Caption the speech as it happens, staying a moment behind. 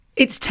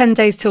It's 10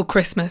 days till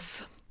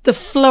Christmas. The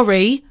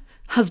flurry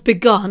has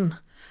begun.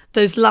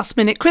 Those last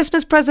minute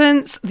Christmas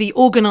presents, the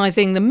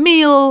organising the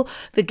meal,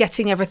 the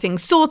getting everything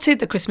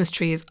sorted, the Christmas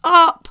tree is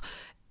up.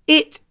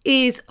 It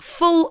is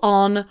full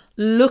on,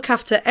 look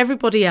after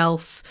everybody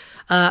else,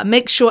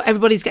 make sure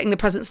everybody's getting the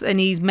presents that they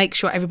need, make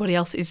sure everybody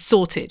else is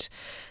sorted.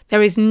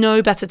 There is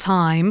no better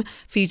time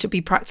for you to be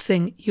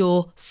practicing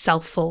your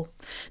selfful.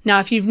 Now,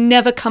 if you've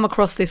never come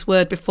across this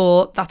word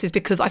before, that is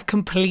because I've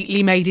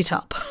completely made it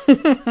up.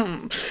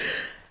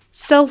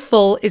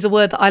 Selfful is a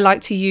word that I like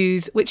to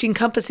use, which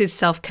encompasses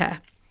self-care.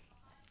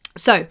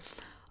 So,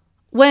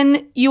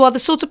 when you are the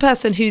sort of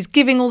person who's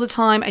giving all the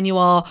time and you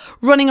are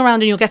running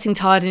around and you're getting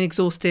tired and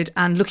exhausted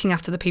and looking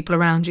after the people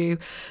around you,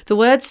 the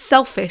word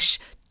selfish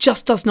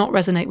just does not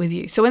resonate with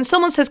you. So when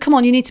someone says, come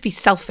on, you need to be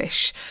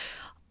selfish,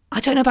 I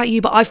don't know about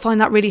you, but I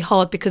find that really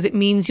hard because it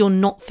means you're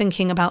not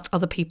thinking about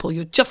other people.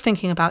 You're just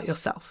thinking about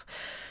yourself.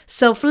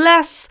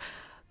 Selfless,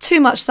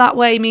 too much that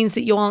way means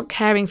that you aren't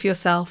caring for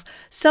yourself.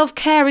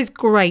 Self-care is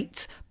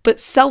great, but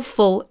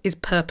selfful is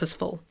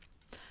purposeful.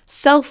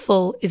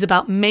 Selfful is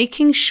about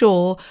making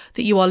sure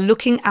that you are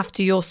looking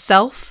after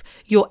yourself,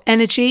 your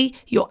energy,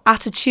 your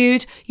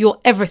attitude, your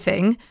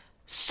everything,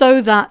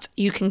 so that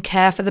you can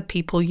care for the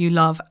people you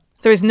love.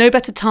 There is no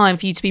better time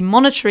for you to be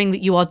monitoring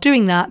that you are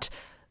doing that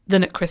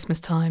than at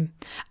Christmas time.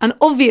 And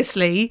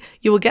obviously,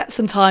 you will get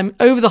some time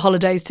over the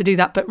holidays to do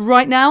that. But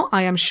right now,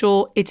 I am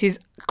sure it is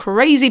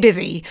crazy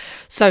busy.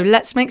 So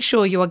let's make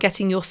sure you are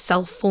getting your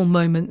selfful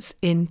moments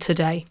in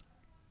today.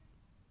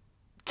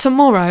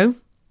 Tomorrow,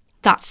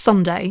 that's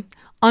Sunday,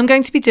 I'm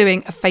going to be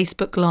doing a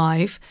Facebook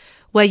Live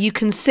where you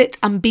can sit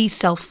and be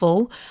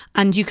selfful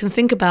and you can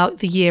think about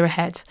the year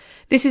ahead.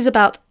 This is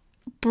about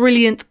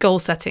brilliant goal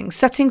setting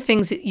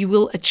things that you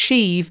will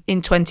achieve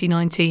in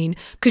 2019,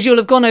 because you'll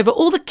have gone over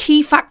all the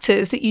key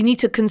factors that you need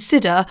to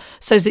consider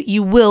so that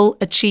you will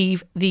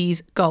achieve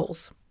these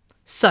goals.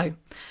 So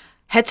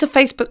head to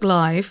Facebook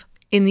Live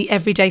in the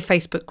Everyday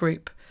Facebook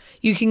group.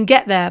 You can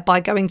get there by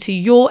going to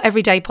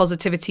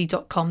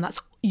youreverydaypositivity.com.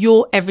 That's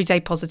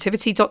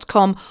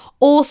youreverydaypositivity.com,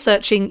 or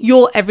searching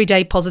Your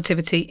Everyday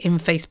Positivity in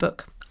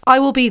Facebook. I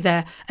will be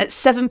there at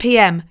 7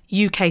 p.m.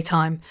 UK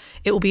time.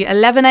 It will be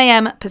 11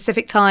 a.m.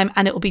 Pacific time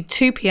and it will be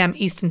 2 p.m.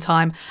 Eastern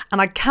time.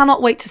 And I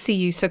cannot wait to see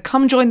you. So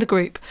come join the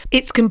group.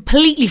 It's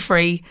completely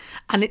free,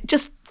 and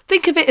just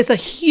think of it as a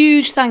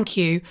huge thank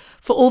you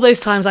for all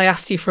those times I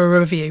asked you for a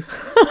review.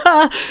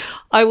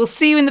 I will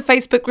see you in the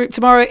Facebook group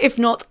tomorrow. If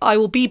not, I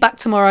will be back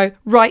tomorrow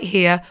right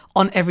here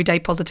on Everyday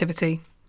Positivity.